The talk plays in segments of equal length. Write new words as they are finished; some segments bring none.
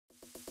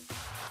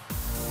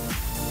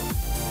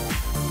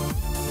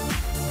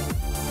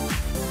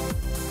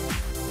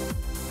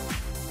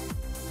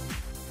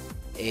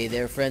Hey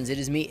there friends, it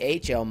is me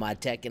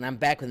HLModTech and I'm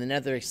back with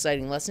another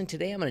exciting lesson.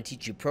 Today I'm going to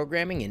teach you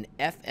programming in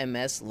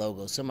FMS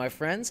Logo. So my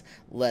friends,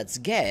 let's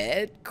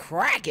get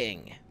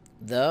cracking!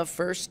 The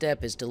first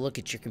step is to look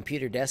at your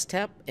computer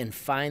desktop and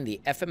find the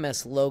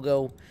FMS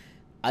Logo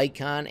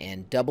icon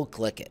and double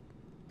click it.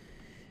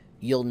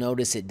 You'll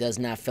notice it does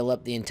not fill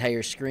up the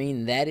entire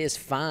screen. That is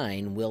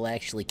fine. We'll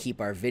actually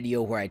keep our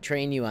video where I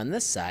train you on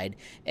this side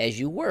as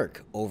you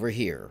work over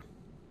here.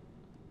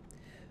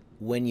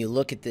 When you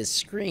look at this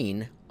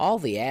screen, all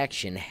the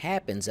action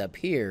happens up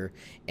here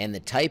and the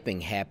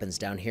typing happens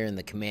down here in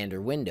the commander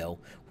window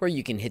where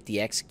you can hit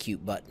the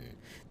execute button.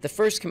 The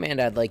first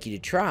command I'd like you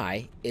to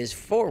try is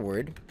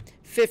forward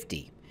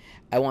 50.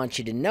 I want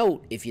you to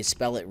note if you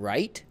spell it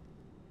right,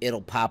 it'll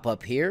pop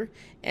up here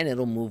and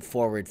it'll move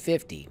forward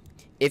 50.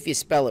 If you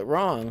spell it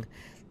wrong,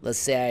 let's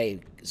say I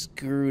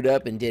screwed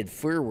up and did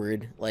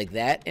forward like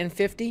that and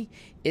 50,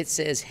 it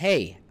says,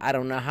 hey, I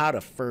don't know how to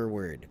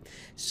forward.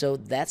 So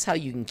that's how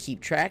you can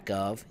keep track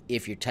of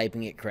if you're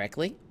typing it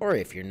correctly or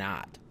if you're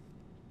not.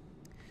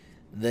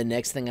 The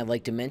next thing I'd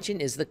like to mention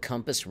is the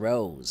compass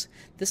rose.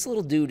 This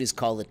little dude is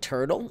called a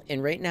turtle,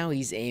 and right now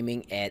he's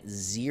aiming at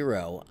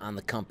 0 on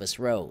the compass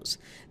rose.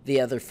 The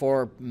other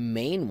four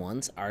main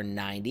ones are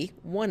 90,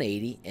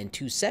 180, and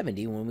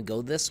 270 when we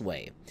go this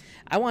way.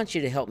 I want you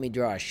to help me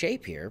draw a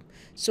shape here,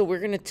 so we're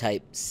going to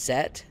type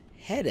set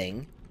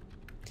heading,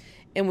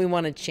 and we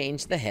want to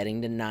change the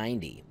heading to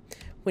 90.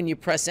 When you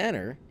press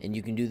enter, and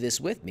you can do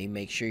this with me,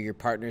 make sure your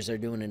partners are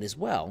doing it as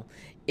well,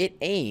 it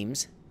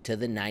aims to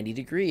the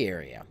 90-degree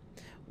area.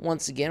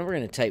 Once again, we're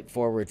going to type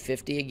forward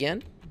 50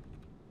 again.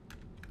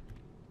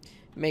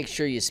 Make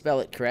sure you spell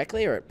it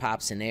correctly or it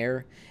pops an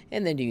error,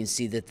 and then you can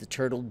see that the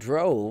turtle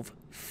drove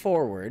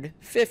forward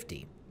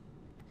 50.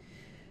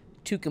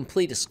 To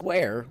complete a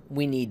square,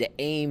 we need to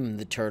aim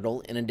the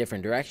turtle in a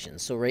different direction.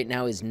 So right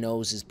now his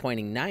nose is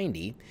pointing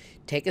 90.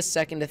 Take a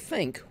second to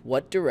think,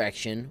 what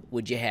direction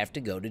would you have to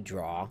go to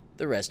draw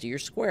the rest of your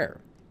square?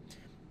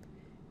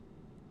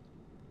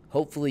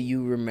 Hopefully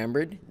you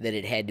remembered that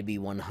it had to be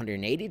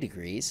 180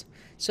 degrees.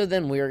 So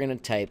then we are going to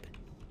type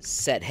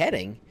set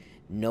heading.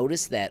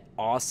 Notice that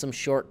awesome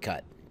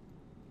shortcut.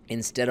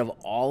 Instead of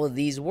all of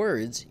these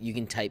words, you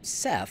can type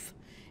Seth,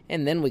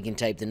 and then we can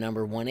type the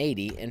number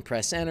 180 and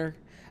press enter.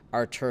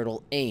 Our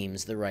turtle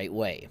aims the right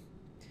way.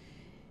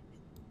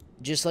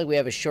 Just like we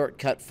have a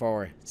shortcut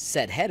for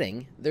set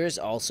heading, there is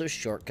also a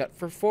shortcut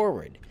for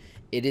forward.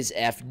 It is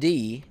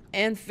FD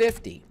and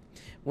 50.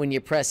 When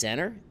you press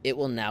enter, it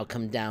will now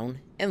come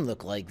down and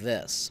look like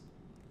this.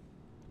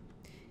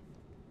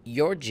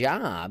 Your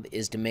job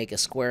is to make a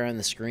square on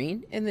the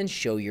screen and then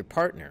show your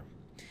partner.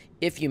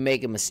 If you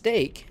make a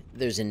mistake,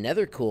 there's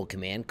another cool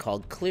command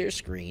called clear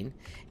screen,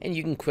 and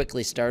you can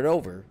quickly start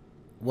over.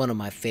 One of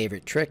my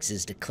favorite tricks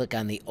is to click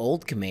on the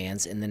old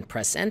commands and then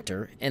press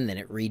enter, and then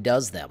it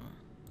redoes them.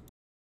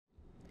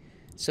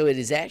 So it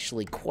is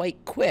actually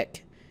quite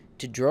quick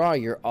to draw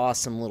your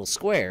awesome little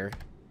square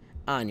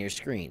on your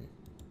screen.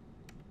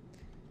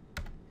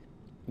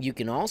 You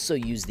can also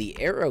use the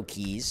arrow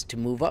keys to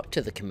move up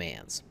to the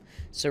commands.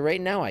 So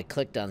right now I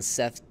clicked on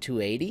Seth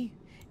 280,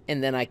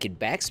 and then I could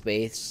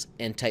backspace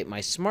and type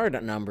my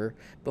smart number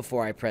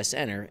before I press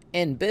enter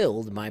and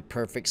build my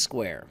perfect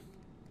square.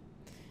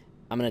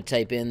 I'm going to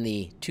type in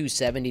the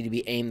 270 to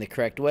be aimed the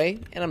correct way,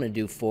 and I'm going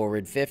to do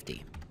forward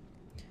 50.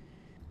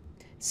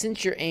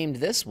 Since you're aimed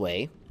this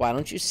way, why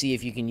don't you see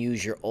if you can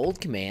use your old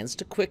commands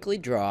to quickly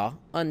draw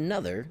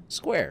another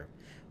square?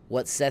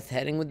 What Seth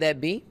heading would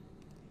that be?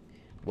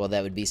 Well,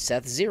 that would be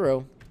Seth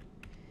 0.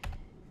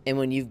 And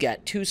when you've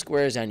got two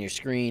squares on your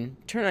screen,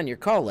 turn on your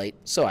call light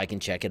so I can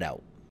check it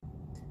out.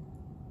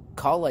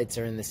 Call lights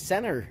are in the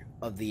center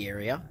of the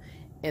area,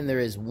 and there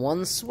is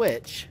one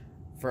switch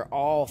for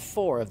all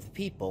four of the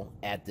people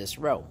at this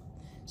row.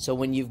 So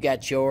when you've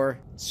got your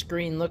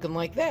screen looking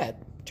like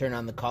that, turn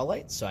on the call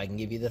light so I can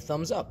give you the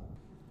thumbs up.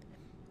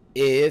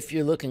 If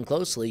you're looking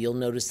closely, you'll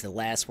notice the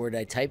last word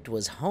I typed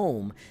was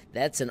home.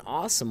 That's an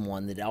awesome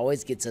one that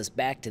always gets us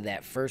back to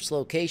that first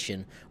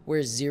location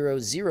where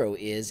 00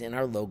 is in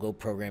our logo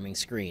programming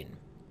screen.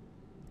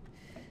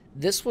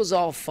 This was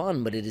all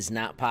fun, but it is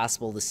not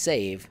possible to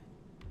save.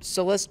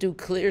 So let's do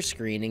clear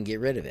screen and get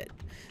rid of it.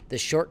 The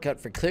shortcut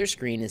for clear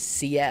screen is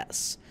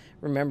CS.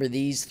 Remember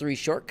these three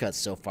shortcuts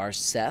so far,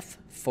 Seth,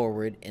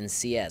 forward, and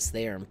CS.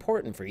 They are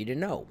important for you to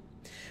know.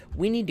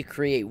 We need to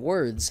create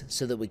words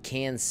so that we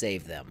can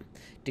save them.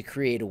 To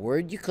create a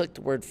word, you click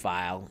the word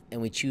file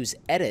and we choose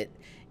edit,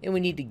 and we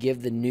need to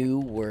give the new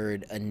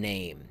word a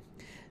name.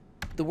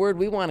 The word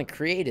we want to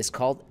create is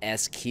called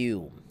SQ.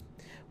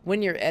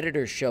 When your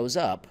editor shows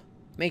up,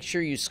 make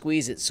sure you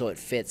squeeze it so it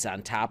fits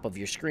on top of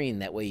your screen.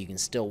 That way you can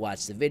still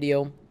watch the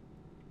video.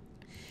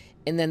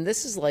 And then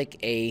this is like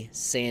a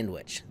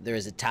sandwich. There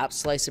is a top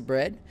slice of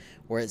bread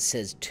where it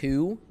says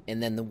to,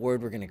 and then the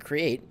word we're going to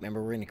create.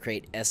 Remember, we're going to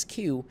create SQ,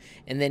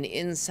 and then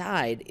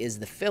inside is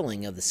the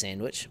filling of the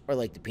sandwich, or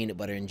like the peanut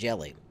butter and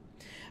jelly.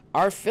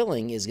 Our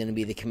filling is going to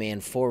be the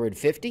command forward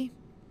 50,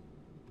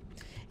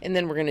 and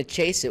then we're going to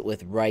chase it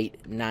with right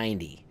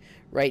 90.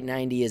 Right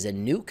 90 is a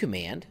new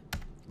command.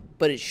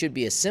 but it should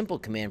be a simple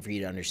command for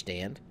you to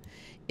understand.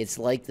 It's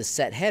like the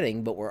set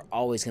heading, but we're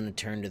always going to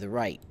turn to the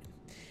right.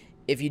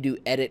 If you do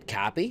Edit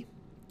Copy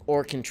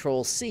or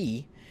Control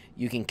C,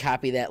 you can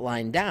copy that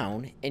line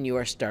down and you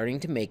are starting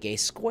to make a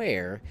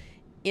square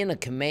in a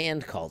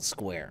command called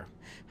square.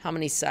 How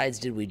many sides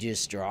did we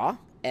just draw?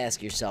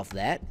 Ask yourself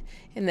that.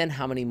 And then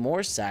how many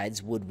more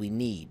sides would we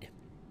need?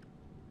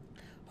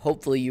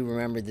 Hopefully you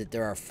remember that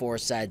there are 4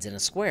 sides in a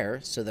square,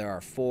 so there are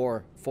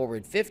 4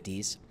 forward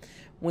 50s.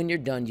 When you're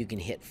done, you can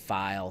hit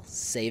File,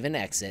 Save and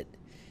Exit.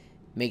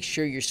 Make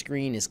sure your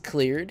screen is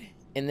cleared,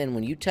 and then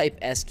when you type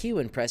SQ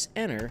and press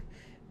Enter,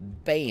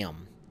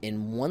 bam!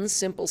 In one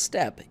simple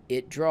step,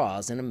 it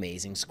draws an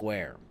amazing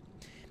square.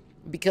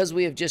 Because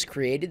we have just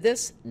created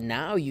this,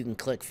 now you can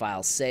click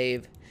File,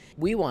 Save.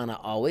 We want to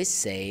always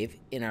save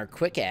in our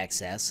quick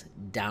access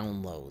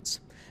downloads.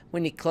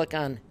 When you click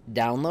on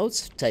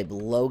Downloads, type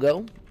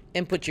Logo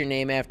and put your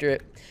name after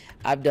it.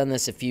 I've done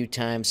this a few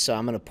times, so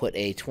I'm going to put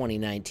a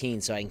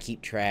 2019 so I can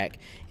keep track.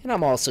 And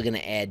I'm also going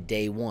to add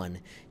day 1,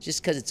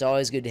 just because it's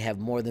always good to have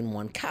more than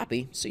one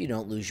copy so you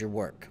don't lose your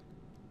work.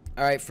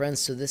 Alright friends,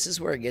 so this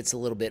is where it gets a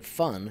little bit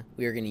fun.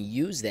 We are going to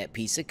use that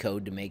piece of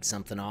code to make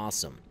something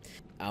awesome.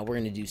 We're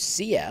going to do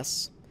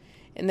CS,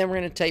 and then we're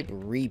going to type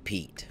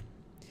repeat.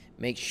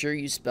 Make sure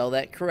you spell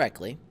that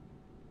correctly.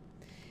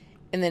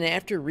 And then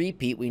after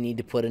repeat, we need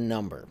to put a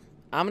number.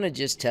 I'm going to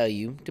just tell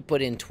you to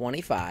put in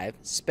 25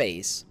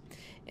 space,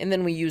 and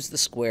then we use the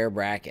square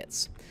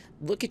brackets.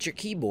 Look at your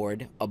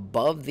keyboard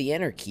above the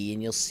enter key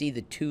and you'll see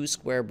the 2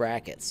 square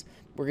brackets.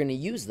 We're going to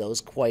use those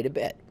quite a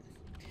bit.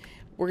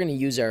 We're going to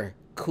use our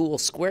cool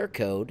square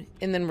code,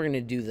 and then we're going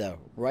to do the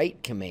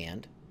right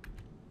command.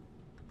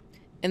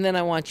 And then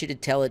I want you to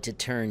tell it to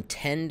turn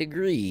 10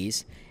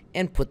 degrees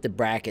and put the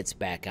brackets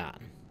back on.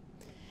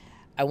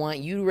 I want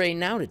you right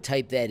now to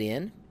type that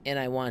in, and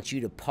I want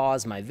you to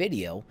pause my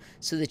video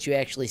so that you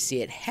actually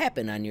see it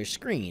happen on your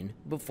screen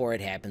before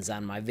it happens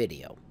on my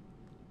video.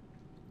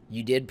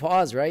 You did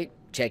pause, right?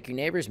 Check your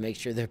neighbors, make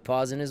sure they're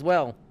pausing as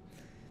well.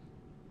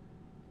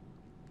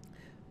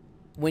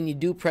 When you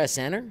do press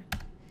enter,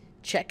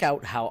 check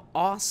out how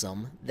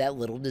awesome that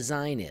little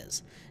design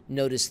is.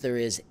 Notice there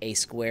is a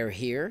square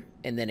here,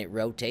 and then it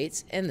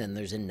rotates, and then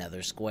there's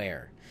another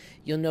square.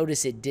 You'll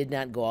notice it did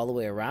not go all the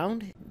way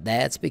around.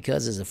 That's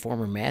because as a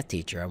former math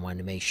teacher, I wanted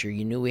to make sure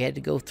you knew we had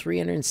to go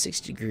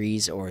 360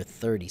 degrees or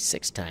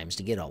 36 times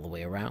to get all the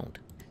way around.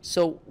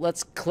 So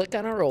let's click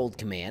on our old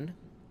command,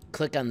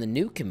 click on the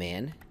new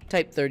command,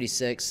 type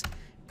 36,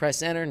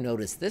 press enter.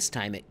 Notice this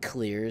time it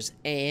clears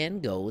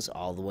and goes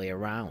all the way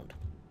around.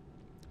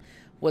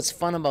 What's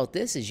fun about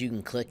this is you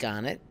can click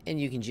on it and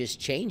you can just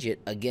change it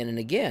again and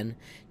again,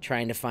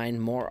 trying to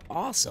find more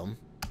awesome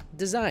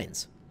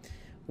designs.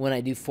 When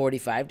I do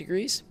 45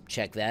 degrees,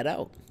 check that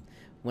out.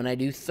 When I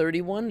do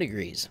 31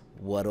 degrees,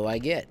 what do I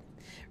get?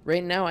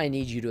 Right now I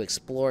need you to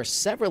explore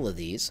several of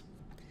these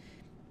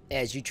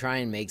as you try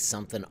and make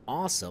something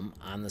awesome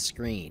on the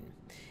screen.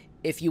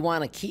 If you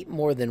want to keep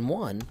more than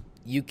one,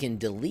 you can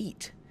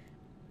delete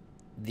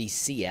the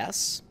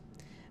CS.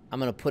 I'm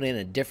going to put in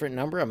a different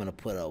number. I'm going to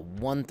put a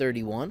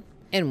 131.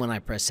 And when I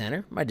press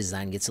enter, my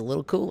design gets a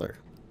little cooler.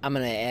 I'm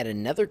going to add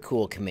another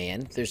cool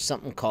command. There's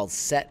something called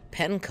set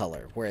pen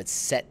color, where it's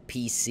set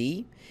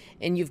PC,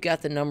 and you've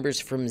got the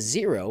numbers from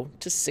 0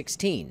 to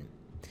 16.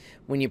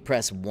 When you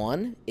press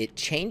 1, it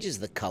changes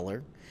the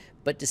color,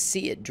 but to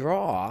see it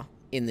draw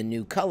in the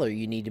new color,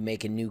 you need to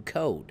make a new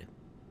code.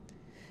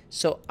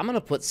 So I'm going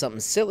to put something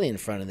silly in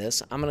front of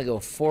this. I'm going to go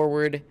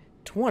forward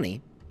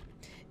 20,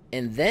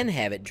 and then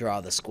have it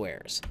draw the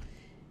squares.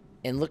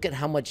 And look at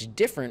how much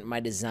different my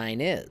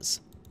design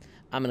is.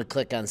 I'm going to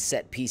click on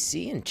Set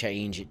PC and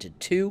change it to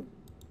 2.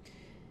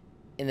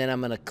 And then I'm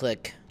going to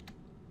click.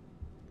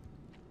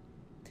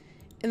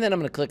 And then I'm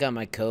going to click on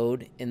my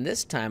code. And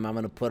this time I'm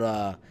going to put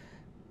a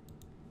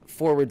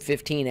forward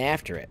 15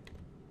 after it.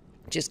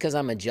 Just because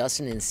I'm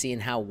adjusting and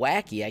seeing how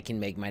wacky I can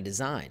make my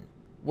design.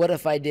 What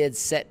if I did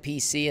Set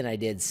PC and I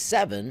did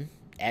 7?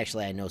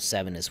 Actually, I know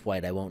 7 is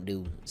white. I won't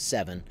do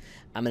 7.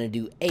 I'm going to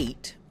do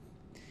 8.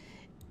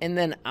 And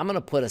then I'm going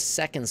to put a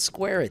second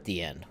square at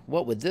the end.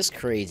 What would this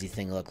crazy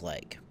thing look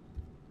like?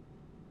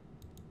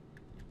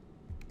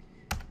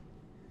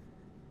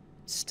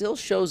 Still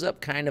shows up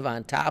kind of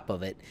on top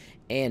of it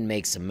and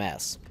makes a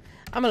mess.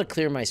 I'm going to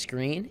clear my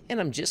screen, and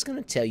I'm just going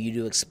to tell you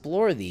to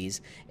explore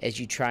these as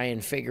you try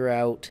and figure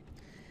out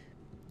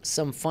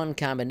some fun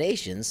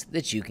combinations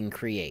that you can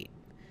create.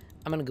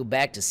 I'm going to go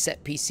back to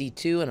Set PC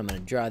 2, and I'm going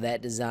to draw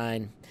that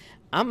design.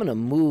 I'm going to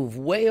move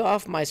way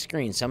off my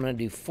screen, so I'm going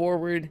to do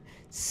forward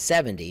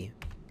 70.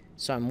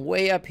 So I'm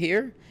way up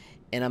here,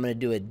 and I'm going to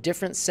do a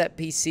different Set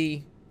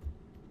PC,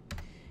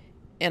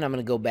 and I'm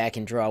going to go back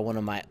and draw one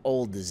of my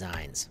old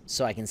designs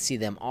so I can see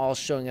them all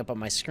showing up on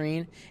my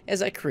screen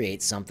as I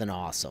create something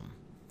awesome.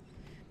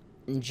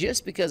 And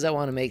just because I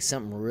want to make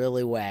something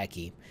really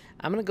wacky,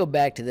 I'm going to go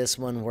back to this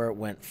one where it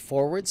went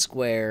forward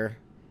square,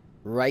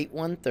 right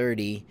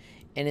 130,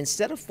 and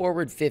instead of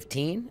forward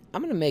 15,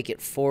 I'm going to make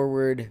it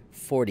forward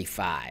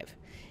 45.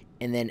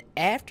 And then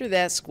after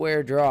that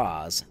square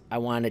draws, I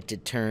want it to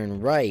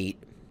turn right.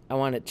 I'm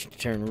going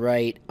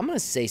to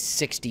say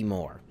 60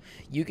 more.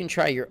 You can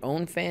try your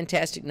own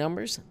fantastic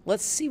numbers.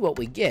 Let's see what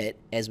we get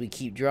as we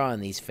keep drawing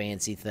these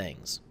fancy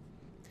things.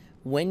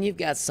 When you've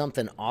got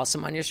something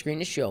awesome on your screen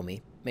to show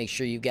me, make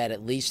sure you've got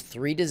at least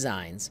 3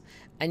 designs.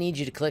 I need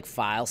you to click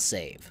File,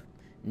 Save.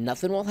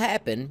 Nothing will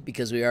happen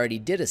because we already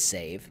did a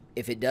save.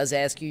 If it does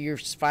ask you your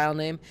file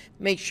name,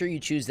 make sure you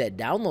choose that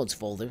Downloads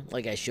folder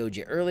like I showed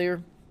you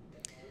earlier.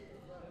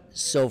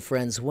 So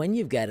friends, when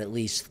you've got at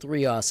least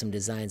 3 awesome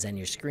designs on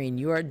your screen,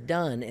 you are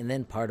done, and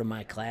then part of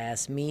my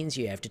class means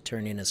you have to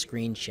turn in a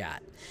screenshot.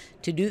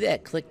 To do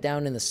that, click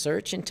down in the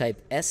search and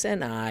type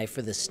SNI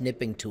for the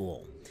Snipping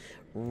tool.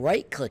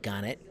 Right-click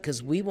on it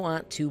because we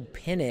want to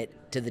pin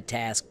it to the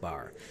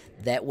taskbar.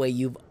 That way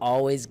you've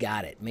always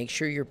got it. Make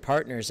sure your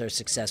partners are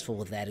successful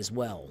with that as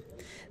well.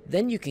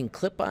 Then you can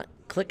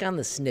click on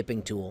the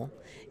Snipping tool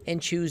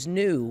and choose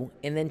New,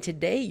 and then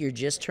today you're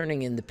just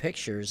turning in the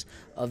pictures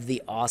of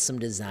the awesome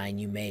design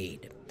you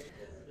made.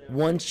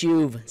 Once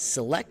you've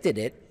selected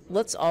it,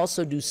 let's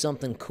also do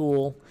something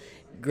cool,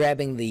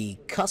 grabbing the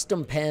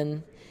custom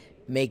pen,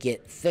 make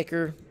it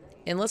thicker,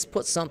 and let's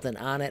put something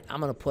on it. I'm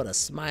going to put a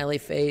smiley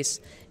face,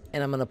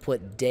 and I'm going to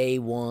put Day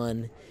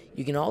 1.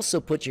 You can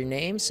also put your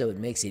name so it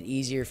makes it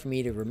easier for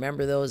me to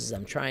remember those as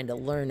I'm trying to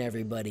learn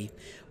everybody.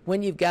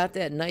 When you've got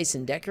that nice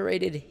and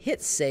decorated,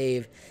 hit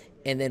Save,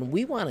 and then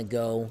we want to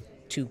go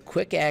to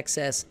Quick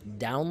Access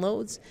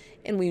Downloads,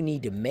 and we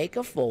need to make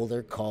a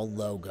folder called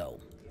Logo.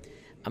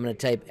 I'm going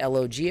to type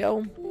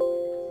LOGO.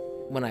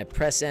 When I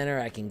press Enter,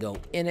 I can go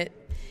in it,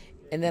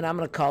 and then I'm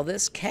going to call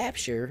this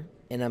Capture,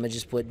 and I'm going to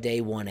just put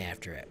Day 1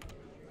 after it.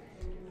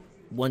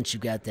 Once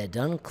you've got that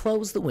done,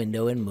 close the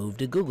window and move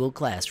to Google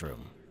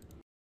Classroom.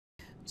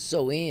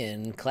 So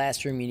in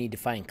Classroom, you need to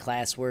find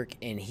Classwork,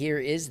 and here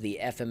is the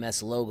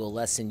FMS Logo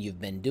lesson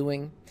you've been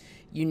doing.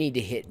 You need to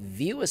hit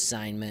View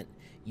Assignment.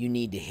 You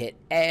need to hit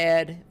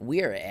Add.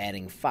 We are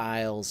adding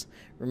files.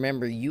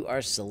 Remember, you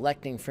are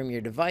selecting from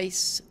your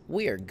device.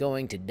 We are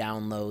going to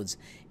Downloads,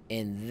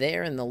 and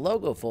there in the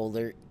Logo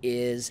folder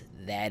is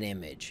that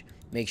image.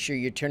 Make sure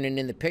you're turning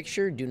in the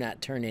picture. Do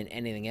not turn in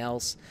anything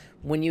else.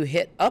 When you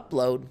hit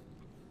Upload,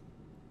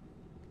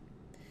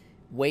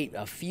 wait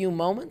a few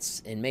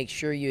moments and make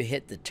sure you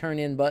hit the Turn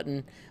In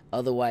button.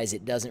 Otherwise,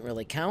 it doesn't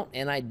really count,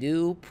 and I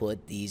do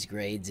put these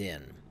grades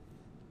in.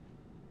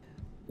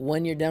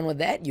 When you're done with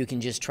that, you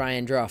can just try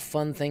and draw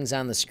fun things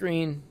on the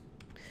screen.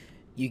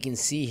 You can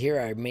see here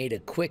I made a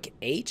quick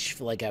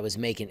H like I was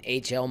making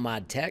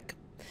HLModTech.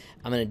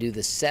 I'm going to do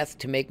the Seth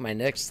to make my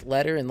next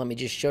letter, and let me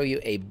just show you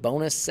a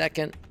bonus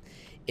second.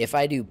 If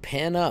I do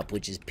pen up,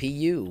 which is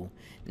PU,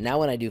 now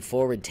when I do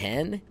forward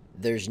 10,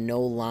 there's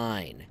no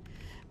line.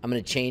 I'm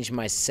going to change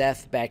my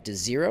Seth back to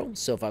 0,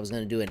 so if I was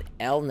going to do an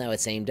L, now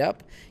it's aimed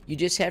up. You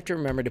just have to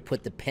remember to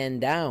put the pen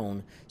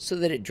down so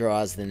that it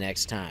draws the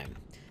next time.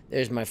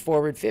 There's my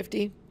forward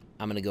 50.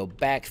 I'm going to go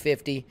back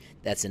 50.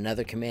 That's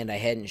another command I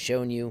hadn't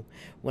shown you.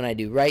 When I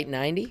do right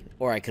 90,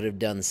 or I could have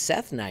done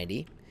Seth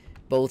 90,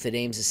 both it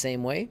aims the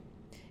same way.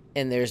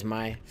 And there's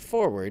my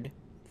forward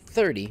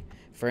 30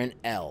 for an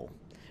L.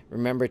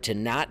 Remember to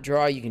not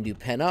draw. You can do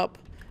pen up,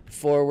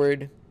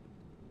 forward,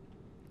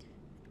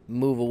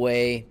 move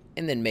away,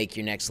 and then make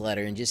your next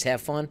letter, and just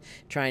have fun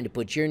trying to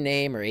put your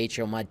name or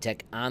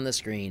HLModTech on the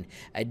screen.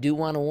 I do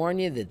want to warn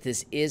you that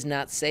this is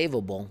not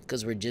savable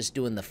because we're just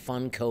doing the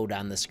fun code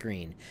on the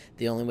screen.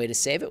 The only way to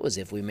save it was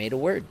if we made a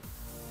word.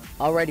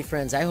 Alrighty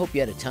friends, I hope you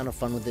had a ton of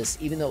fun with this,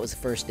 even though it was the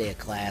first day of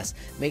class.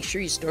 Make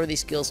sure you store these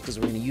skills because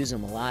we're going to use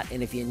them a lot.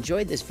 And if you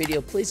enjoyed this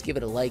video, please give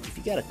it a like. If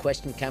you got a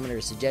question, comment, or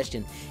a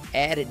suggestion,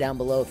 add it down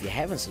below. If you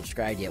haven't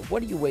subscribed yet,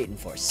 what are you waiting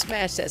for?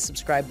 Smash that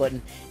subscribe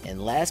button.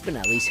 And last but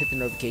not least, hit the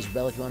notification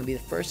bell if you want to be the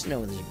first to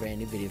know when there's a brand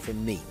new video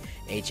from me,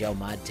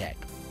 HLModTech.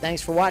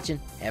 Thanks for watching.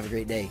 Have a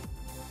great day.